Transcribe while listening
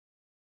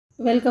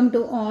Welcome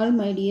to all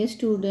my dear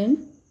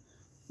students.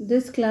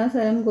 This class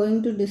I am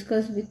going to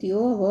discuss with you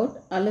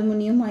about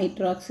aluminum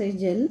hydroxide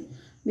gel.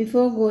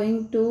 Before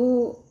going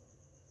to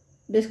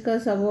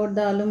discuss about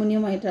the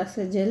aluminum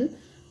hydroxide gel,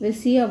 we'll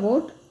see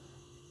about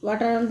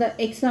what are the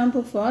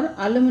examples for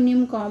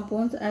aluminum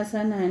compounds as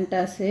an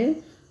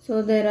antacid.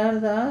 So there are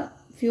the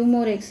few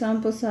more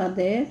examples are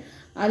there.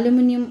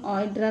 Aluminum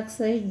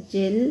hydroxide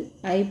gel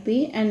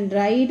IP and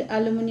dried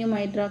aluminum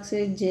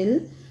hydroxide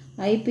gel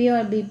IP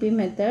or BP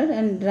method,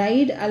 and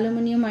dried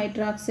aluminum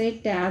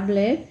hydroxide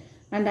tablet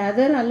and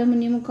other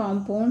aluminum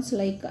compounds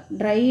like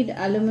dried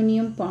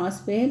aluminum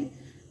phosphate,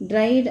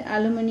 dried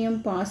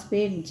aluminum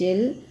phosphate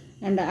gel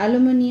and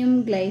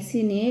aluminum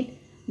glycinate,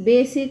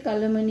 basic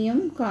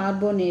aluminum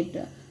carbonate.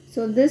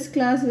 So this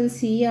class will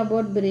see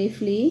about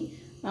briefly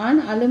on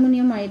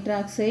aluminum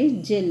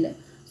hydroxide gel.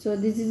 So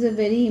this is a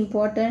very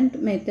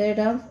important method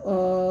of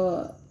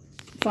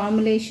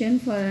formulation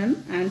for an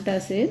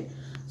antacid.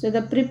 So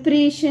the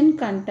preparation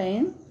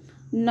contains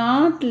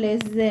not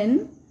less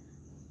than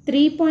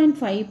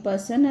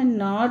 3.5% and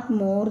not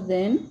more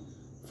than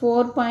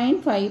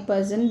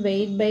 4.5%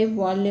 weight by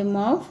volume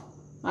of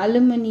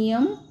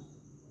aluminum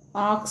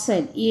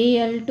oxide,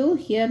 Al2.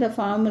 Here the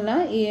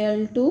formula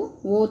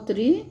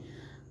Al2O3,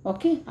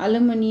 okay,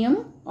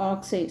 aluminum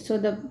oxide. So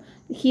the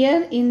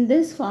here in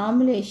this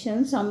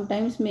formulation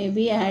sometimes may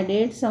be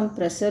added some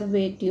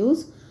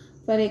preservatives.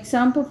 For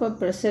example, for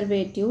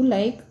preservative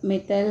like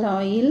methyl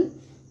oil,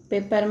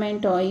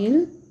 peppermint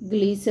oil,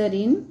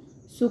 glycerin,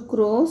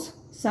 sucrose,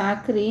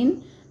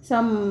 saccharin,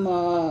 some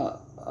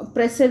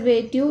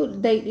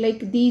preservative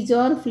like these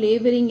are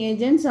flavoring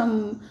agents,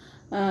 some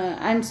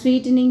and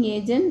sweetening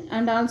agent,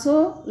 and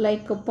also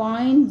like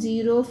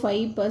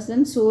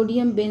 0.05%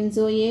 sodium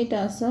benzoate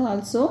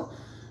also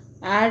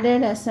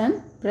added as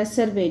an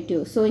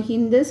preservative. So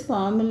in this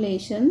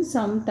formulation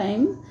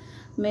sometimes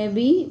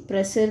maybe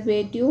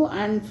preservative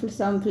and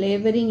some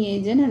flavoring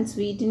agent and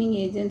sweetening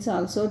agents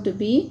also to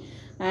be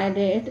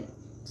added.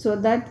 So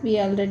that we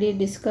already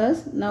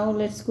discussed. Now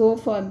let's go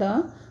for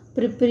the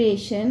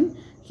preparation.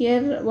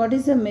 Here what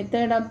is the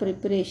method of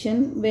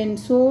preparation? When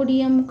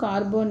sodium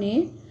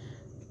carbonate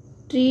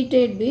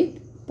treated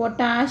with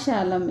potash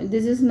alum,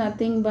 this is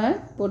nothing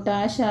but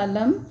potash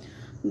alum,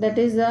 that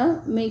is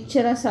a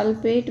mixture, a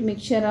sulfate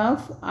mixture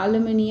of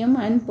aluminum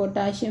and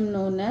potassium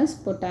known as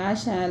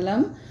potash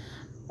alum.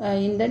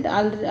 In that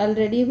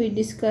already we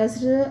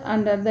discussed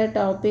under the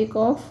topic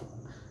of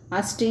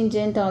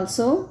astringent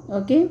also,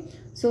 okay.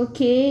 So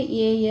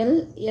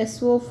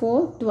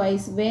KAlSO4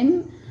 twice.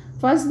 When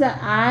first the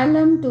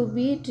alum to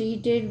be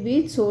treated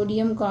with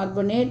sodium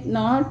carbonate,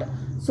 not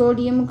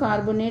sodium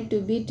carbonate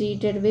to be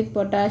treated with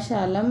potash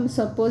alum.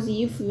 Suppose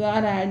if you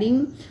are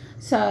adding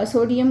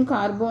sodium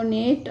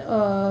carbonate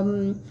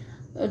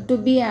to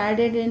be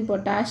added in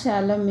potash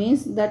alum,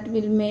 means that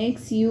will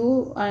makes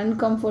you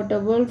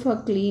uncomfortable for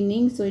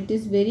cleaning. So it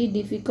is very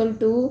difficult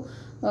to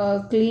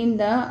clean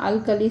the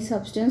alkali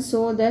substance.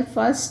 So the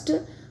first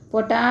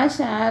potash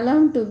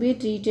alum to be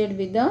treated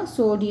with the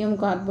sodium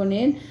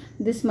carbonate.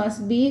 This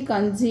must be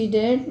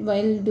considered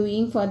while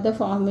doing for the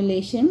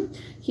formulation.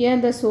 Here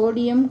the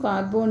sodium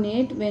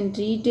carbonate when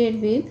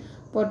treated with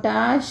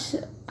potash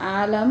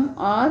alum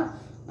or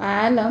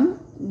alum,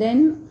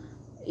 then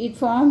it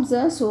forms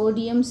a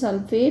sodium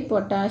sulfate,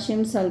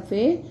 potassium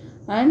sulfate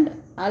and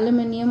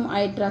aluminum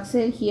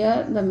hydroxide.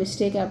 Here the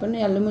mistake happened,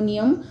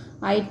 aluminum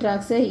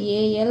hydroxide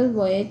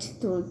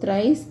AlOH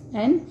thrice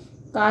and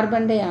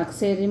carbon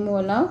dioxide,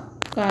 removal of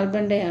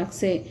carbon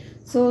dioxide.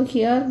 So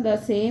here the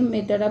same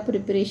method of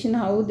preparation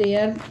how they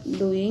are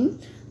doing.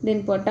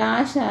 Then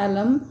potash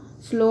alum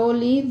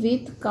slowly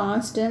with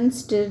constant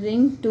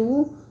stirring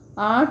to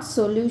add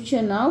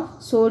solution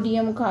of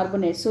sodium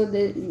carbonate. So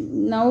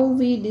now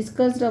we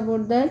discussed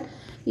about that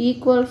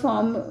equal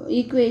form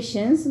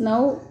equations.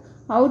 Now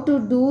how to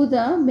do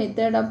the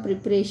method of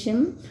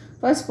preparation?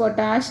 First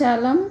potash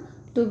alum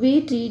to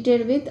be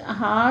treated with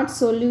hard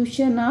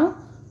solution of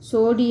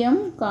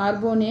sodium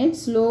carbonate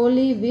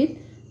slowly with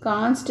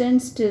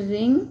constant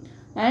stirring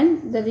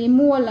and the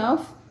removal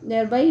of,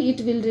 thereby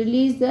it will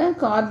release the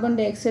carbon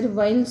dioxide,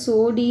 while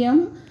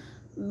sodium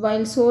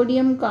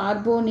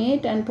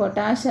carbonate and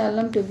potash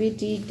alum to be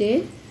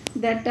treated,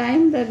 that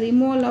time the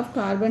removal of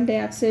carbon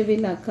dioxide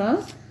will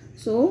occur.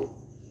 So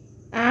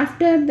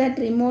after that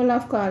removal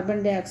of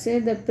carbon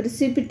dioxide, the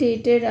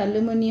precipitated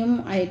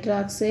aluminum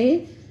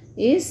hydroxide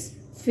is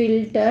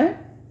filtered,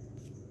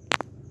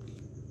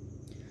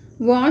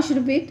 washed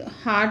with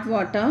hot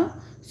water,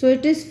 so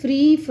it is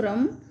free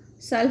from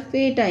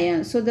sulfate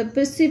ion. So the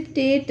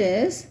precipitate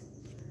is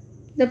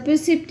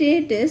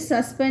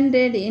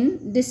suspended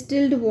in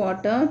distilled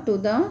water to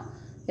the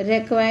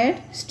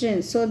required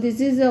strength. So this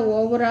is the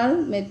overall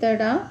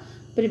method of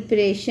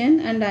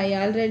preparation, and I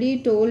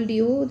already told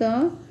you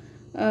the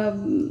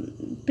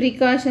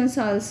precautions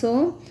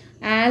also.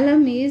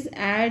 Alum is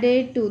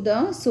added to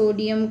the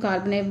sodium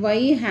carbonate.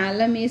 Why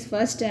alum is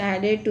first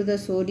added to the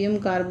sodium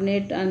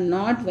carbonate and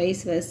not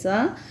vice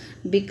versa?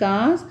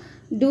 Because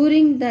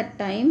During that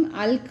time,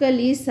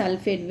 alkali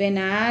sulfate, when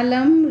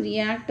alum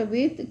react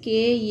with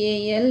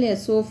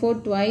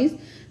KAlSO4 twice,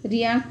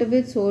 react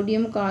with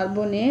sodium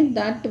carbonate,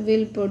 that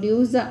will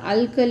produce the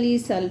alkali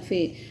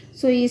sulfate.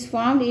 So is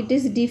formed. It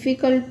is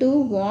difficult to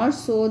wash,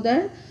 so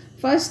that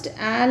first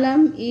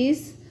alum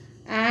is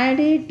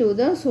added to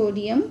the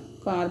sodium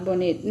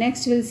carbonate.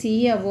 Next we'll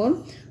see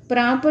about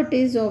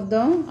properties of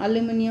the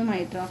aluminium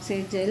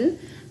hydroxide gel.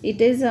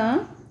 It is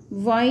a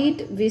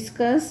white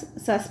viscous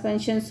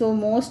suspension. So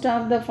most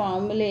of the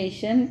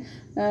formulation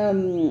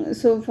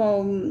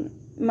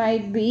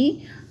might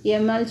be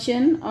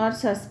emulsion or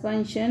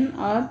suspension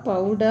or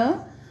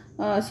powder.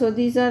 So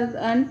these are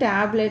and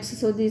tablets.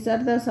 So these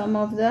are the some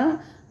of the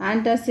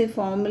antacid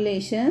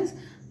formulations.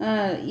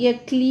 A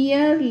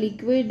clear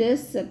liquid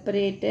is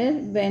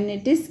separated when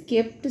it is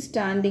kept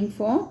standing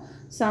for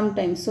some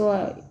time.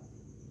 So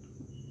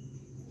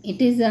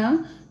it is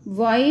a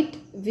white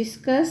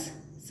viscous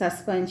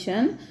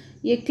suspension.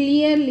 A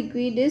clear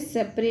liquid is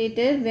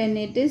separated when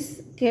it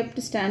is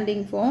kept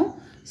standing for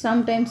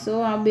some time.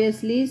 So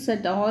obviously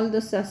all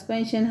the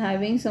suspension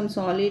having some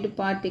solid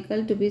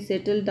particle to be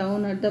settled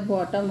down at the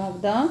bottom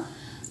of the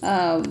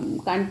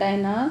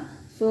container.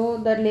 So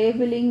the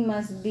labeling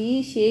must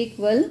be shake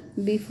well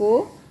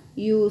before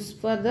use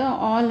for the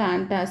all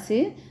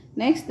antacid.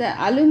 Next, the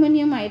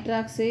aluminium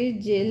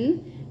hydroxide gel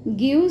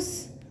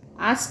gives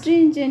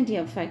astringent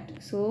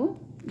effect. So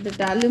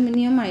the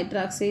aluminium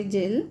hydroxide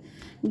gel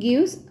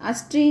gives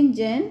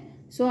astringent.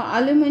 So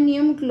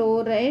aluminium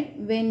chloride,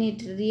 when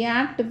it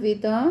react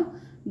with a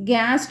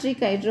gastric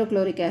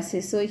hydrochloric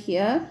acid. So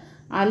here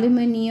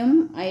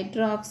aluminium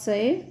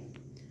hydroxide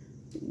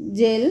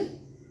gel,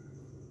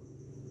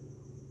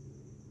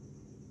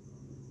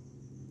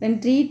 when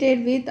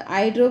treated with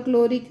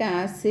hydrochloric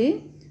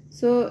acid,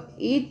 so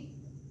it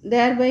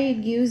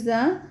gives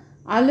the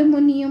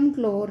aluminium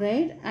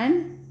chloride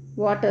and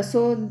water.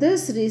 So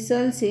this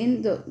results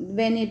in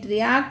when it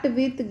react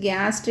with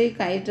gastric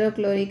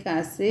hydrochloric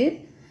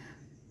acid,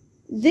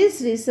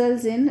 this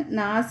results in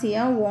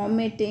nausea,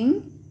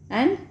 vomiting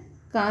and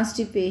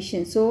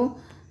constipation. So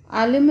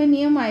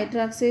aluminium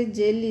hydroxide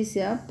gel is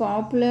a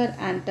popular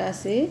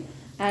antacid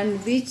and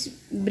which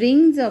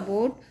brings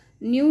about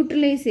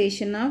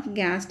neutralization of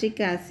gastric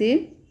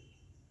acid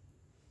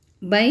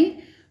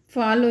by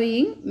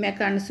following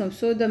mechanism.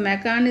 So the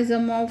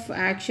mechanism of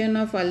action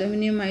of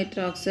aluminium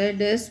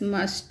hydroxide is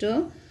must.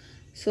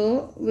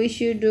 So we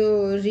should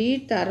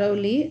read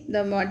thoroughly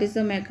what is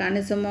the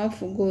mechanism of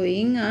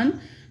going on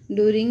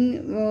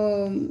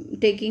during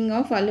taking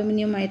of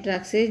aluminium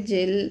hydroxide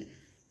gel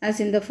as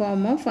in the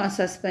form of a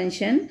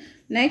suspension.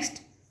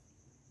 Next,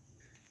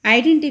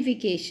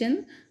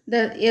 identification.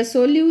 A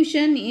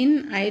solution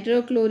in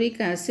hydrochloric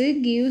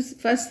acid gives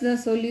first the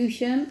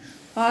solution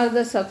or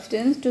the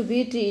substance to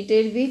be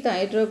treated with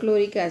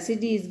hydrochloric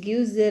acid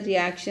gives the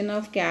reaction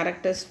of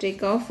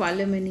characteristic of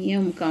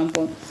aluminium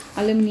compound.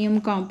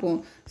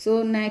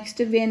 So next,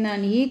 when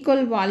an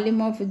equal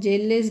volume of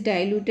gel is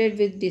diluted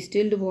with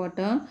distilled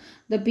water,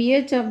 the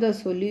pH of the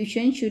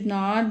solution should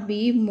not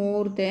be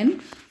more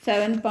than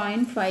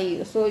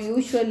 7.5. So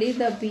usually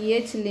the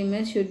pH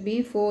limit should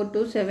be 4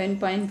 to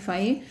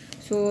 7.5.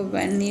 So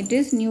when it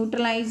is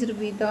neutralized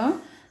with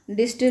the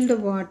distilled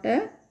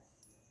water,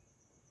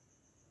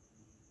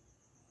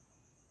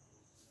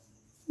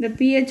 the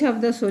pH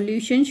of the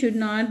solution should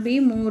not be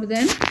more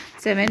than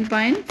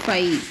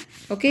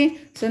 7.5. Okay.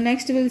 So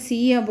next we will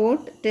see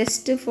about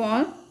test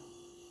for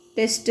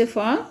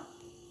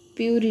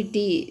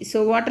purity.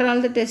 So what are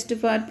all the tests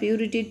for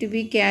purity to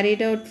be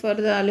carried out for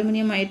the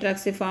aluminium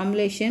hydroxide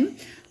formulation?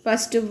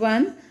 First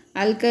one,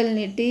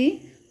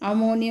 alkalinity,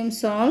 ammonium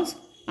salts,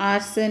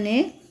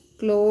 arsenic,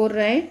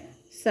 chloride,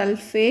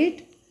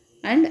 sulfate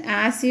and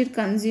acid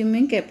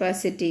consuming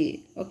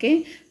capacity.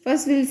 Okay.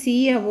 First we will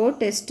see about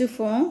test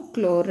for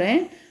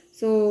chloride.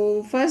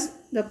 So first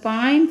the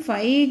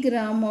 0.5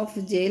 gram of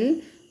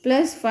gel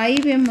plus 5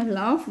 ml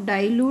of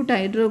dilute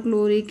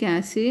hydrochloric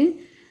acid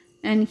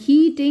and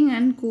heating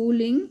and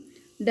cooling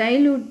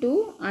dilute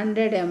to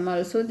 100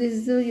 ml. So this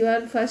is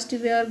your first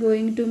we are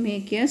going to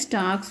make a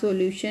stock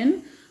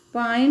solution.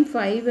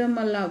 0.5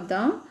 ml of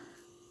the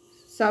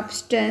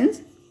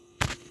substance.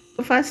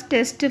 First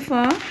test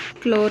for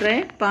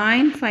chloride,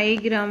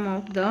 0.5 gram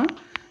of the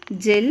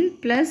gel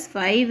plus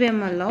 5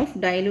 ml of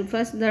dilute.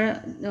 First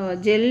the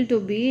gel to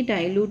be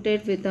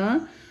diluted with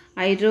the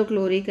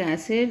hydrochloric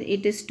acid.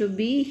 It is to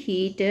be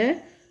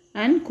heated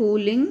and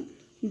cooling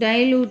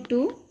dilute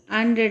to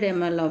 100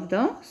 ml of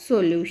the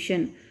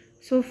solution.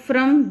 So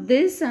from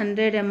this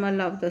 100 ml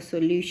of the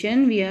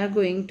solution we are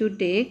going to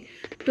take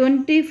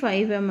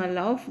 25 ml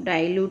of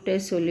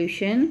diluted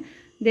solution.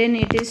 Then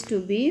it is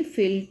to be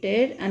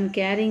filtered and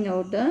carrying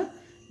out the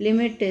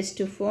limit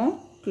test for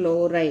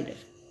chloride.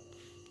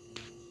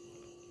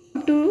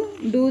 To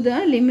do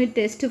the limit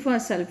test for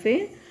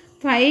sulfate,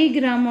 5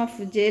 gram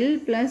of gel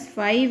plus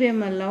 5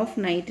 ml of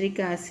nitric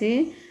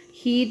acid,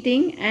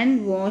 heating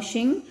and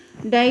washing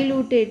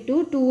diluted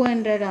to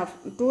 200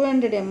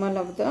 ml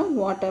of the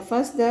water.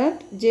 First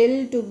that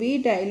gel to be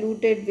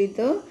diluted with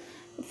the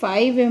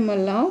 5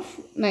 ml of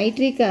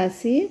nitric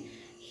acid,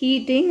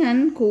 heating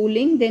and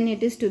cooling, then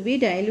it is to be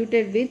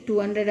diluted with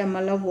 200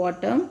 ml of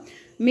water,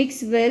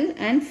 mix well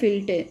and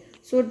filter.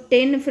 So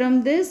 10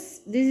 from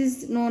this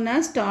is known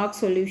as stock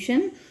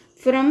solution.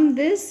 From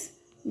this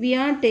we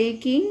are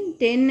taking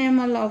 10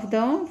 ml of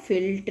the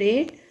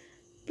filtrate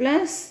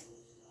plus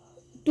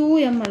 2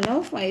 ml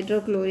of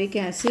hydrochloric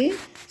acid.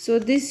 So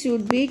this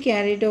should be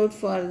carried out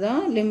for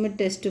the limit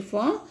test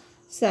for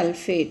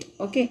sulfate.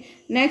 Okay.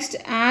 Next,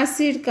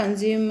 acid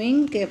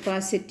consuming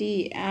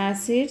capacity.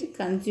 Acid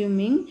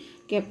consuming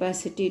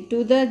capacity.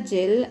 To the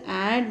gel,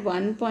 add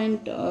 1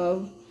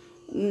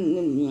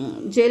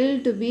 gel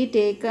to be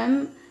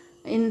taken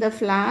in the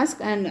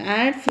flask and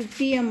add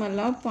 50 ml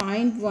of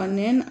 0.1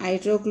 N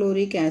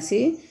hydrochloric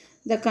acid.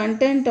 The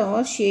content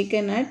are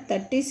shaken at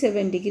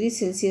 37 degrees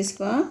Celsius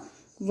for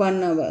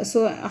 1 hour.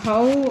 So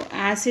how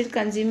acid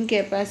consuming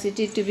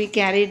capacity to be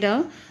carried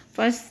out?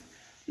 First,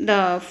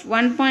 the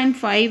 1.5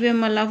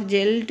 ml of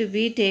gel to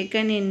be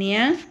taken in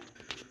a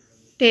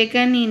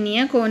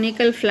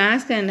conical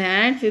flask and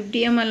add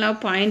 50 ml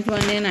of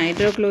 0.1 N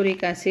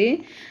hydrochloric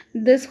acid.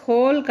 This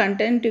whole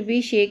content to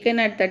be shaken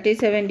at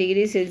 37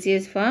 degrees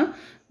Celsius for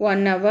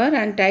 1 hour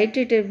and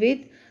titrated with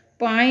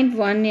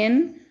 0.1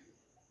 N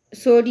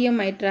sodium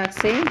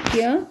hydroxide.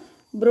 Here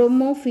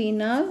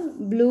bromophenol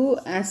blue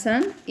as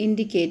an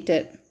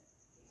indicator.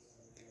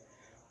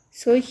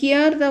 So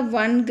here the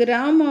 1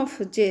 gram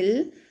of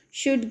gel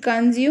should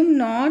consume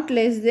not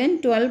less than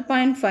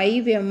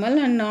 12.5 ml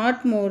and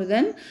not more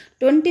than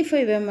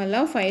 25 ml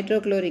of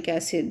hydrochloric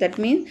acid. That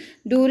means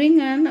during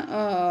an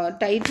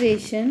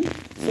titration,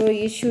 so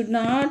it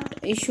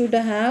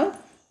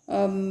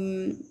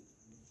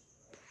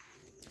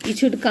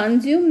should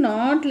consume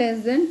not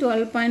less than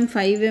 12.5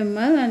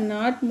 ml and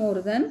not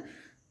more than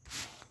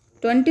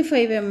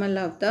 25 ml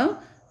of the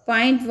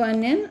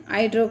 0.1 N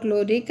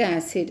hydrochloric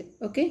acid.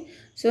 Okay.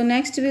 So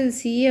next we will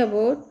see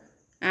about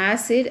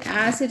acid.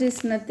 Acid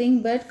is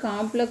nothing but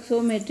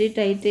complexometry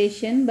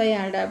titration by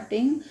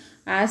adapting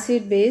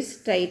acid base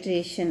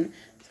titration.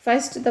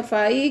 First, the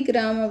 5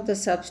 gram of the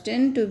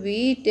substance to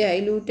be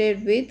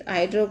diluted with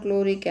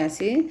hydrochloric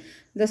acid.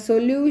 The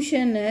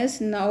solution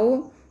is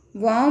now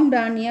warmed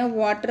on a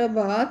water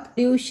bath.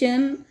 The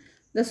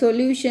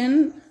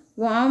solution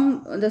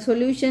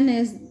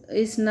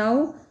is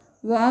now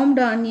warmed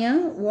on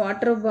a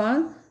water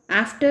bath.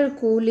 After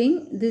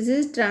cooling, this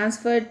is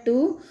transferred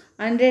to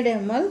 100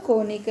 ml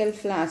conical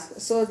flask.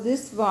 So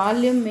this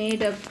volume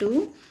made up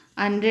to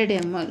 100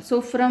 ml.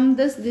 So from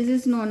this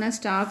is known as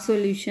stock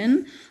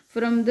solution.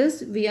 From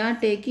this we are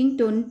taking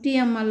 20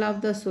 ml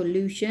of the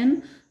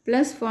solution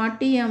plus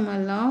 40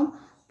 ml of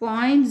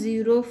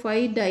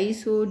 0.05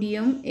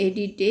 disodium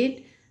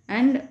acetate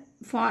and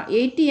for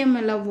 80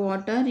 ml of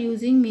water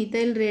using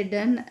methyl red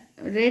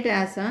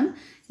as an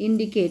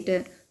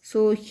indicator.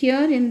 So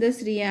here in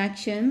this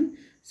reaction,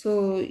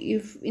 so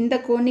if in the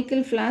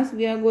conical flask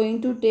we are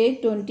going to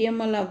take 20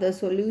 ml of the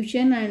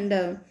solution and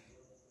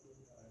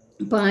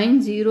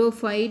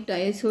 0.05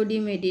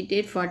 disodium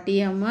acetate 40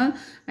 ml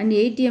and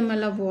 80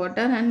 ml of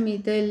water and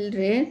methyl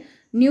red,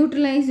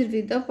 neutralize it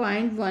with the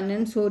 0.1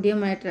 N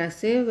sodium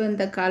hydroxide when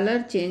the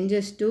color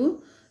changes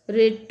to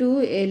red to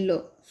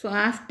yellow. So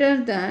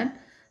after that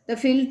the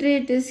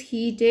filtrate is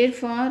heated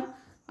for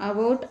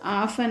about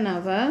half an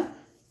hour.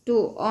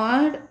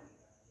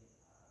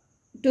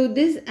 To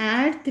this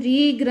add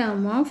 3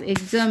 gram of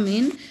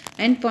hexamine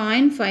and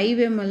 0.5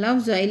 ml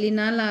of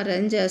xylenol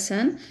orange as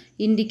an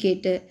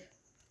indicator.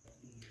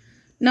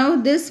 Now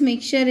this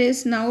mixture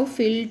is now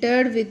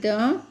filtered with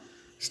a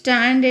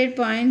standard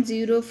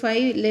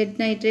 0.05 lead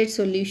nitrate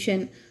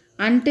solution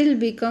until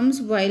becomes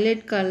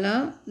violet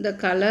color. The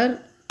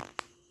color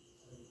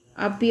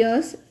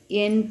appears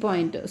end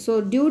point.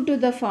 So due to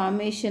the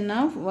formation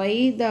of,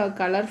 why the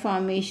color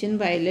formation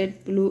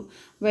violet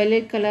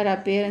color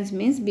appearance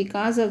means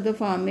because of the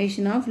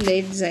formation of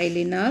lead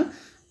xylenol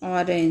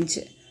orange.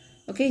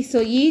 Okay, so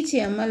each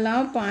ml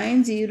of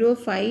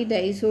 0.05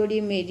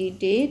 disodium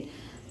acetate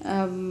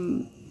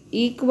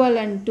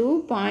equivalent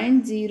to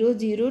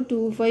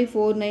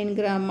 0.002549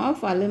 gram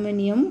of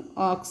aluminium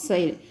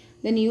oxide.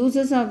 Then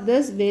uses of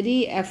this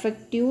very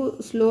effective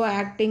slow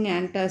acting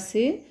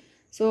antacid.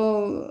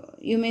 So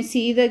you may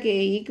see the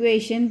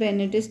equation. When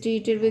it is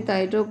treated with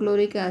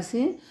hydrochloric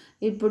acid,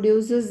 it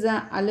produces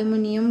the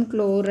aluminium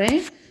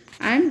chloride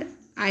and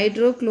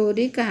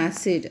hydrochloric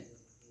acid.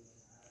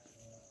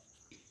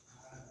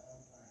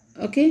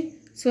 Okay,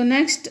 so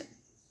next,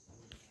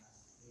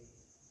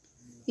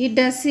 it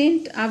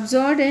doesn't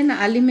absorb an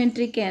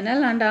alimentary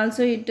canal and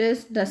also it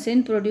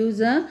doesn't produce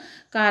a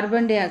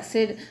carbon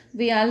dioxide.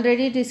 We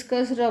already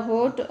discussed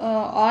about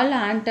all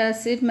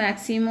antacid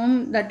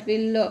maximum that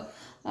will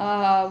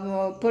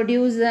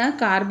produce a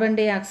carbon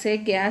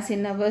dioxide gas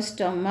in our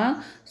stomach,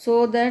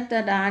 so that the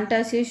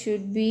antacid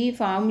should be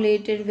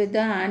formulated with the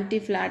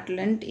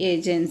anti-flatulent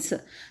agents.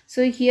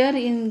 So here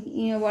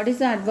what is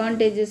the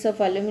advantages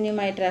of aluminum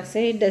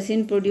hydroxide? It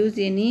doesn't produce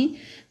any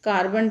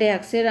carbon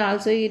dioxide.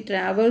 Also it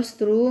travels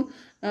through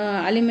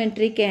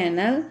alimentary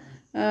canal.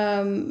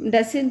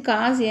 doesn't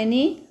cause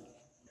any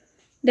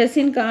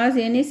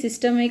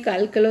systemic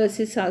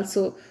alkalosis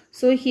also.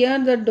 So here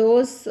the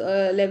dose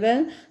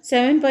level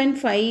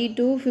 7.5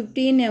 to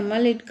 15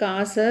 ml it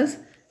causes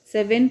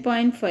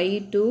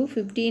 7.5 to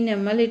 15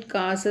 ml it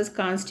causes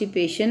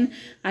constipation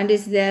and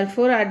is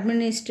therefore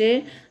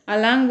administered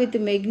along with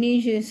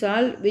magnesium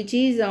salt, which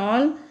is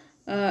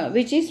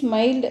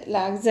mild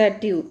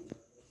laxative.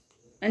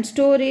 And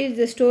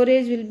the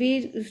storage will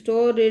be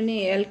stored in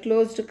a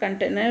well-closed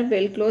container,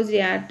 well-closed,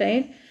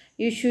 airtight.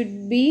 You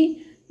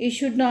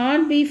should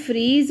not be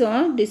freeze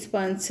or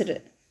dispensed.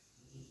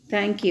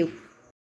 Thank you.